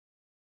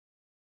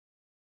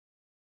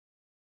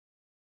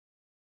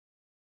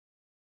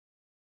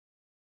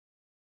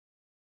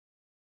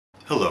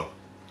Hello,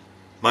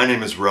 my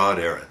name is Rod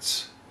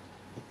Arrants.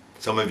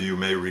 Some of you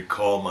may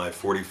recall my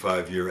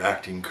 45-year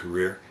acting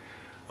career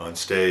on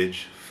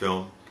stage,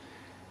 film,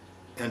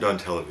 and on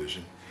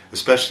television,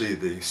 especially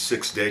the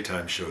 6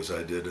 daytime shows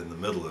I did in the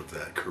middle of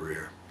that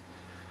career.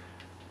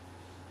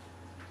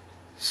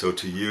 So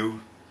to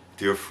you,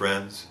 dear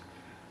friends,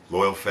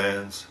 loyal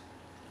fans,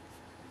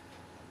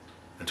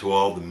 and to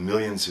all the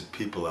millions of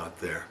people out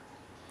there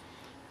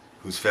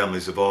whose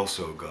families have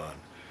also gone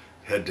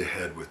head to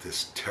head with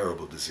this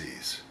terrible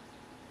disease,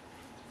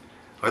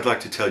 I'd like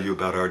to tell you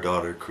about our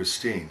daughter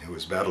Christine, who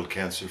has battled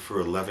cancer for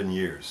 11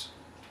 years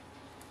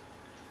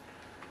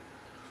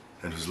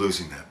and who's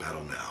losing that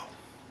battle now.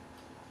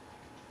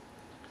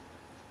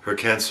 Her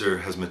cancer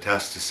has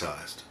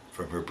metastasized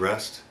from her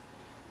breast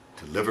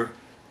to liver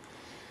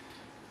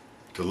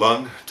to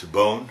lung to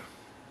bone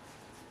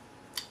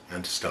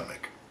and to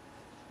stomach.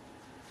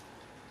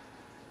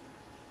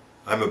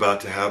 I'm about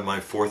to have my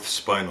 4th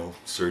spinal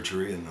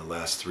surgery in the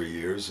last 3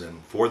 years,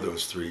 and for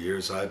those 3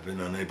 years I've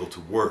been unable to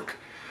work,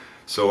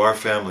 so our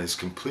family's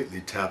completely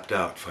tapped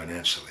out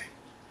financially.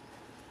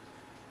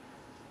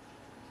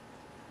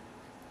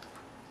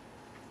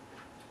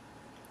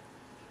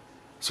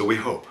 So we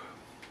hope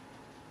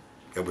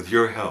that with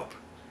your help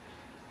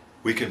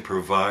we can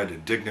provide a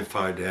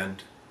dignified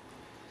end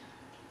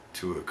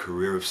to a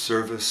career of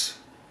service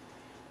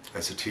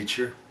as a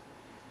teacher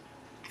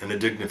and a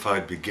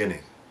dignified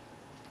beginning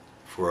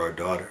for our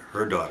daughter,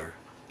 her daughter,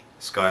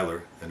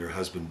 Skylar, and her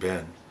husband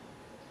Ben,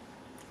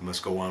 who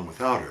must go on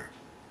without her.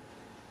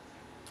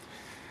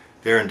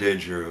 They're in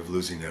danger of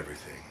losing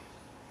everything,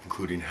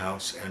 including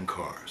house and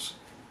cars.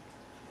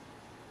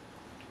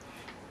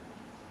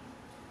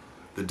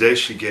 The day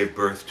she gave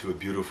birth to a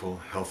beautiful,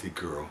 healthy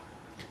girl,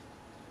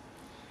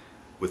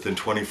 within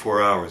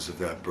 24 hours of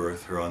that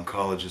birth, her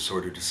oncologist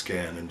ordered a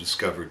scan and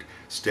discovered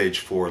stage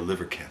 4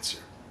 liver cancer.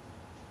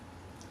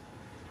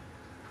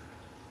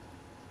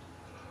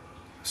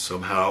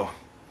 Somehow,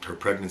 her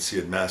pregnancy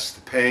had masked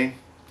the pain,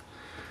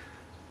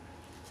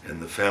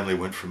 and the family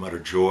went from utter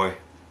joy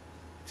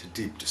to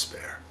deep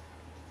despair.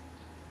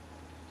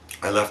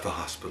 I left the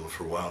hospital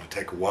for a while to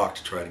take a walk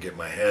to try to get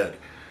my head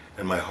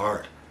and my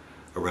heart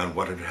around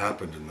what had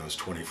happened in those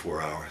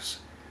 24 hours.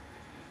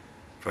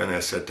 Finally,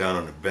 I sat down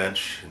on a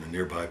bench in a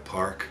nearby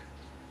park,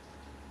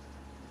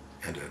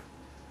 and a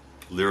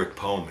lyric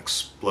poem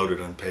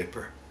exploded on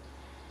paper.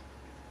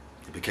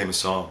 It became a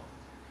song.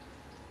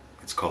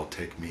 It's called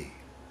Take Me.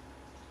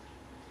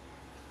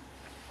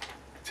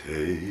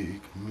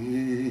 Take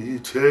me,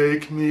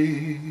 take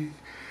me,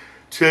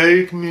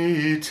 take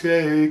me,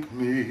 take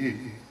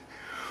me,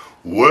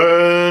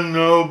 when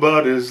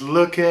nobody's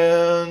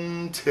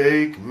looking,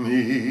 take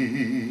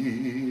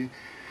me.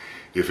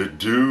 If it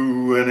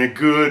do any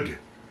good,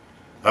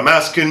 I'm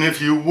asking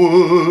if you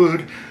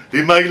would,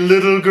 leave my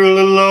little girl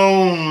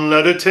alone,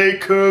 let her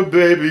take her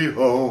baby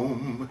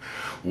home.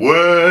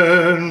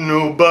 When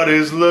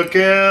nobody's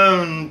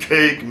looking,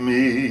 take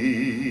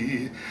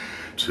me.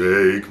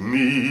 Take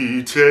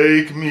me,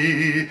 take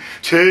me,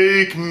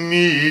 take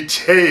me,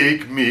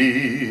 take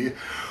me,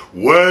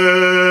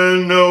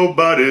 when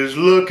nobody's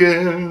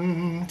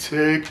looking,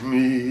 take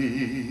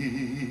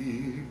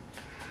me.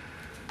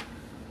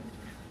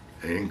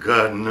 Ain't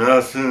got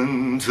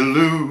nothing to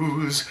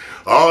lose,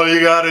 all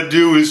you gotta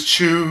do is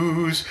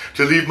choose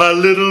to leave my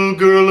little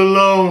girl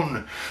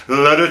alone,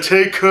 let her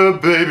take her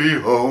baby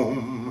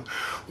home.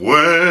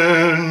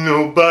 When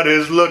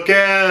nobody's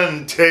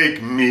looking,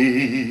 take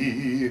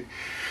me.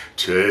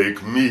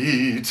 Take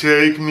me,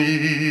 take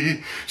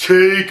me,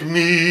 take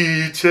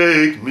me,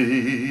 take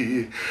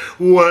me,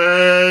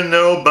 when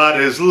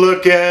nobody's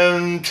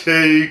looking,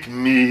 take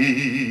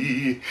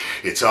me.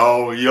 It's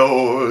all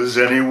yours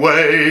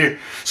anyway,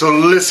 so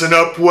listen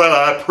up while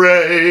I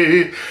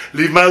pray.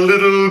 Leave my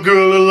little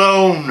girl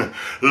alone,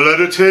 let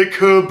her take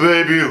her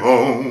baby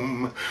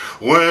home.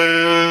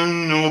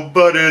 When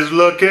nobody's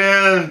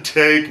looking,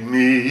 take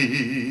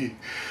me.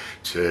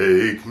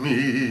 Take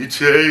me,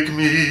 take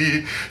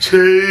me,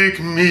 take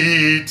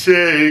me,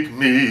 take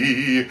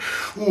me,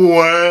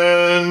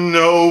 when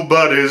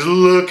nobody's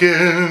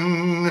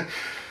looking,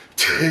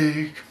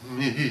 take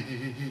me.